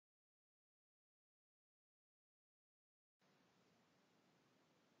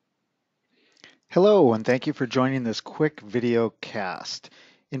Hello, and thank you for joining this quick video cast.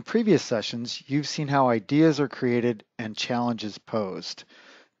 In previous sessions, you've seen how ideas are created and challenges posed.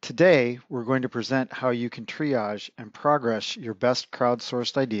 Today, we're going to present how you can triage and progress your best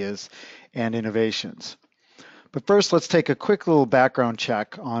crowdsourced ideas and innovations. But first, let's take a quick little background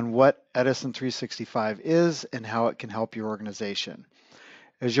check on what Edison 365 is and how it can help your organization.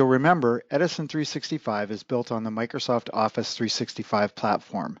 As you'll remember, Edison 365 is built on the Microsoft Office 365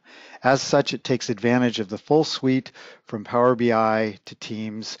 platform. As such, it takes advantage of the full suite from Power BI to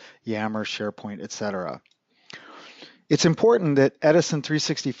Teams, Yammer, SharePoint, etc. It's important that Edison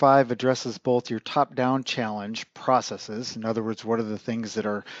 365 addresses both your top-down challenge processes, in other words, what are the things that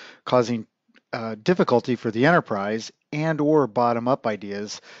are causing difficulty for the enterprise, and or bottom-up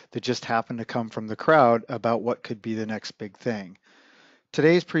ideas that just happen to come from the crowd about what could be the next big thing.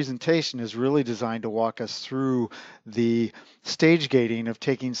 Today's presentation is really designed to walk us through the stage gating of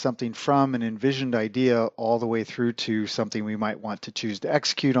taking something from an envisioned idea all the way through to something we might want to choose to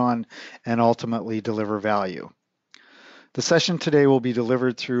execute on and ultimately deliver value. The session today will be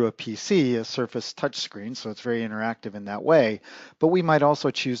delivered through a PC, a Surface touchscreen, so it's very interactive in that way, but we might also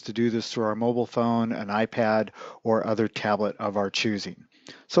choose to do this through our mobile phone, an iPad, or other tablet of our choosing.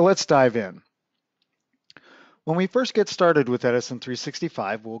 So let's dive in. When we first get started with Edison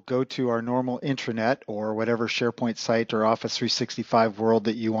 365, we'll go to our normal intranet or whatever SharePoint site or Office 365 world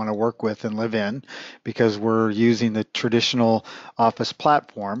that you want to work with and live in, because we're using the traditional Office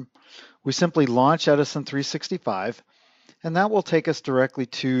platform. We simply launch Edison 365, and that will take us directly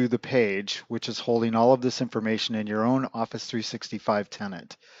to the page, which is holding all of this information in your own Office 365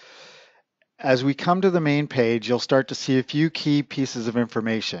 tenant. As we come to the main page, you'll start to see a few key pieces of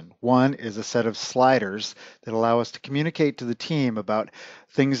information. One is a set of sliders that allow us to communicate to the team about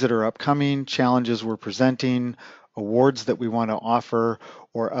things that are upcoming, challenges we're presenting, awards that we want to offer,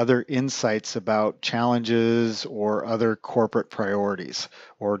 or other insights about challenges or other corporate priorities,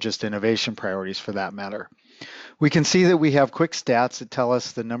 or just innovation priorities for that matter. We can see that we have quick stats that tell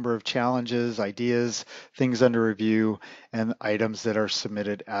us the number of challenges, ideas, things under review, and items that are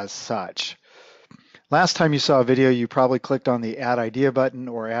submitted as such. Last time you saw a video, you probably clicked on the Add Idea button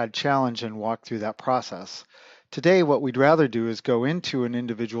or Add Challenge and walked through that process. Today, what we'd rather do is go into an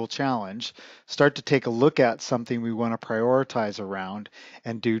individual challenge, start to take a look at something we want to prioritize around,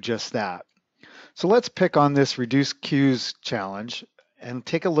 and do just that. So let's pick on this Reduce Queues challenge and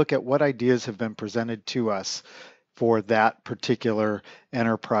take a look at what ideas have been presented to us for that particular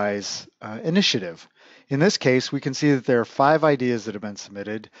enterprise initiative. In this case, we can see that there are 5 ideas that have been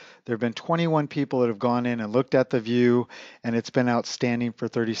submitted. There have been 21 people that have gone in and looked at the view, and it's been outstanding for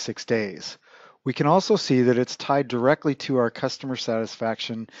 36 days. We can also see that it's tied directly to our customer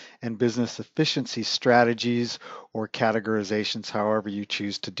satisfaction and business efficiency strategies or categorizations, however you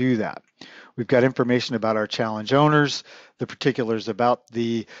choose to do that. We've got information about our challenge owners, the particulars about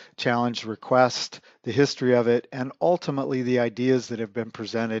the challenge request, the history of it, and ultimately the ideas that have been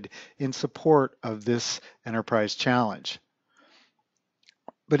presented in support of this enterprise challenge.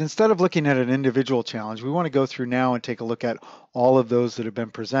 But instead of looking at an individual challenge, we want to go through now and take a look at all of those that have been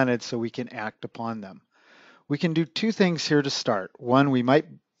presented so we can act upon them. We can do 2 things here to start. One, we might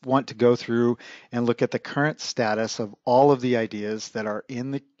want to go through and look at the current status of all of the ideas that are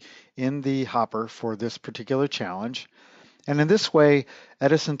in the hopper for this particular challenge. And in this way,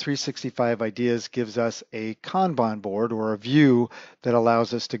 Edison 365 Ideas gives us a Kanban board or a view that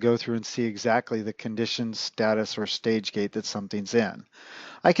allows us to go through and see exactly the condition, status, or stage gate that something's in.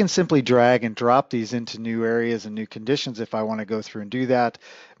 I can simply drag and drop these into new areas and new conditions if I want to go through and do that,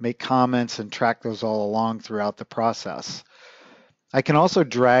 make comments and track those all along throughout the process. I can also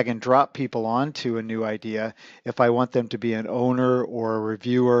drag and drop people onto a new idea if I want them to be an owner or a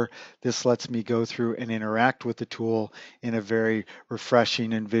reviewer. This lets me go through and interact with the tool in a very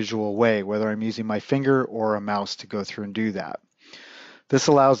refreshing and visual way, whether I'm using my finger or a mouse to go through and do that. This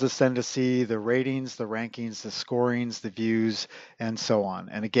allows us then to see the ratings, the rankings, the scorings, the views, and so on.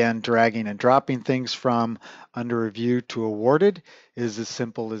 And again, dragging and dropping things from under review to awarded is as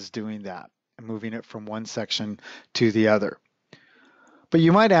simple as doing that, and moving it from one section to the other. But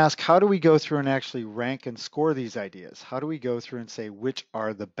you might ask, how do we go through and actually rank and score these ideas? How do we go through and say which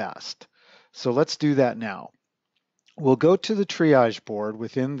are the best? So let's do that now. We'll go to the triage board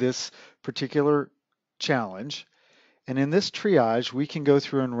within this particular challenge. And in this triage, we can go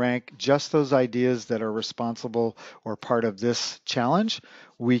through and rank just those ideas that are responsible or part of this challenge.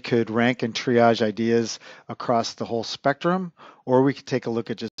 We could rank and triage ideas across the whole spectrum, or we could take a look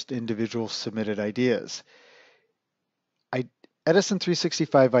at just individual submitted ideas.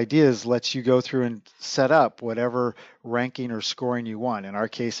 Edison365 Ideas lets you go through and set up whatever ranking or scoring you want. In our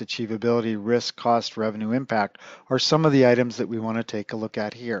case, achievability, risk, cost, revenue, impact are some of the items that we want to take a look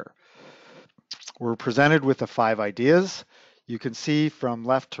at here. We're presented with the 5 ideas. You can see from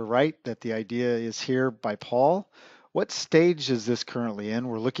left to right that the idea is here by Paul. What stage is this currently in?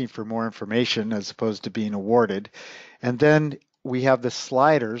 We're looking for more information as opposed to being awarded. And then we have the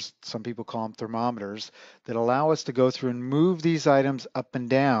sliders, some people call them thermometers, that allow us to go through and move these items up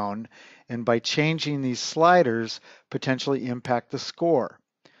and down, and by changing these sliders, potentially impact the score.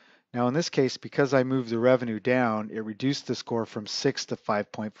 Now in this case, because I moved the revenue down, it reduced the score from 6 to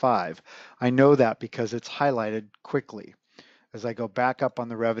 5.5. I know that because it's highlighted quickly. As I go back up on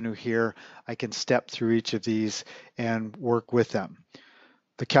the revenue here, I can step through each of these and work with them.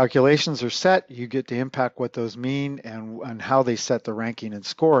 The calculations are set. You get to impact what those mean and how they set the ranking and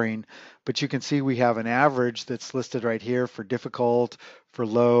scoring. But you can see we have an average that's listed right here for difficult, for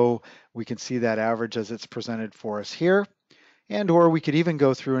low. We can see that average as it's presented for us here. Or we could even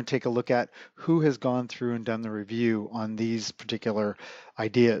go through and take a look at who has gone through and done the review on these particular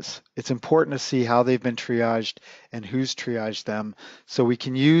ideas. It's important to see how they've been triaged and who's triaged them, so we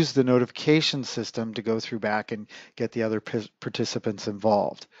can use the notification system to go through back and get the other participants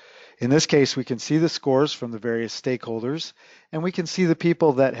involved. In this case, we can see the scores from the various stakeholders, and we can see the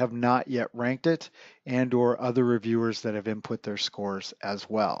people that have not yet ranked it and/or other reviewers that have input their scores as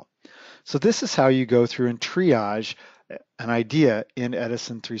well. So this is how you go through and triage an idea in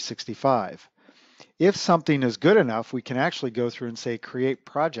Edison 365. If something is good enough, we can actually go through and say create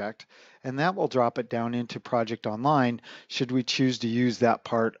project, and that will drop it down into Project Online should we choose to use that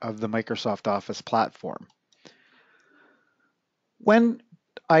part of the Microsoft Office platform. When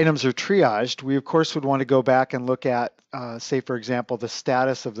items are triaged, we of course would want to go back and look at, say for example, the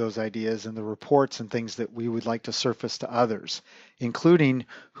status of those ideas and the reports and things that we would like to surface to others, including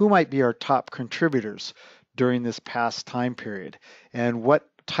who might be our top contributors during this past time period, and what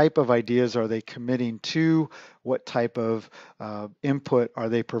type of ideas are they committing to, what type of input are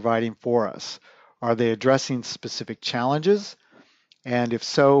they providing for us. Are they addressing specific challenges? And if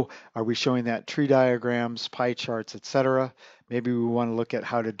so, are we showing that tree diagrams, pie charts, etc.? Maybe we want to look at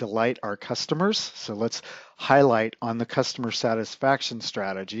how to delight our customers. So let's highlight on the customer satisfaction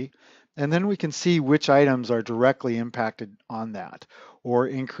strategy. And then we can see which items are directly impacted on that or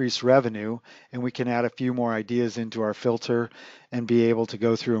increase revenue. And we can add a few more ideas into our filter and be able to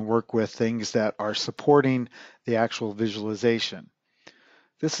go through and work with things that are supporting the actual visualization.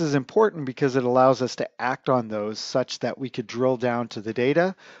 This is important because it allows us to act on those such that we could drill down to the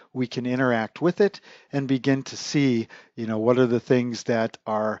data, we can interact with it, and begin to see, what are the things that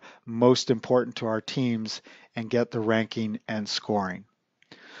are most important to our teams and get the ranking and scoring.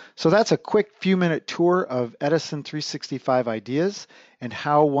 So that's a quick few-minute tour of Edison 365 Ideas and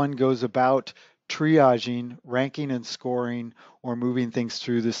how one goes about triaging, ranking and scoring, or moving things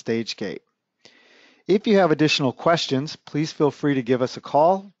through the stage gate. If you have additional questions, please feel free to give us a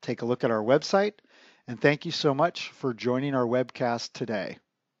call, take a look at our website, and thank you so much for joining our webcast today.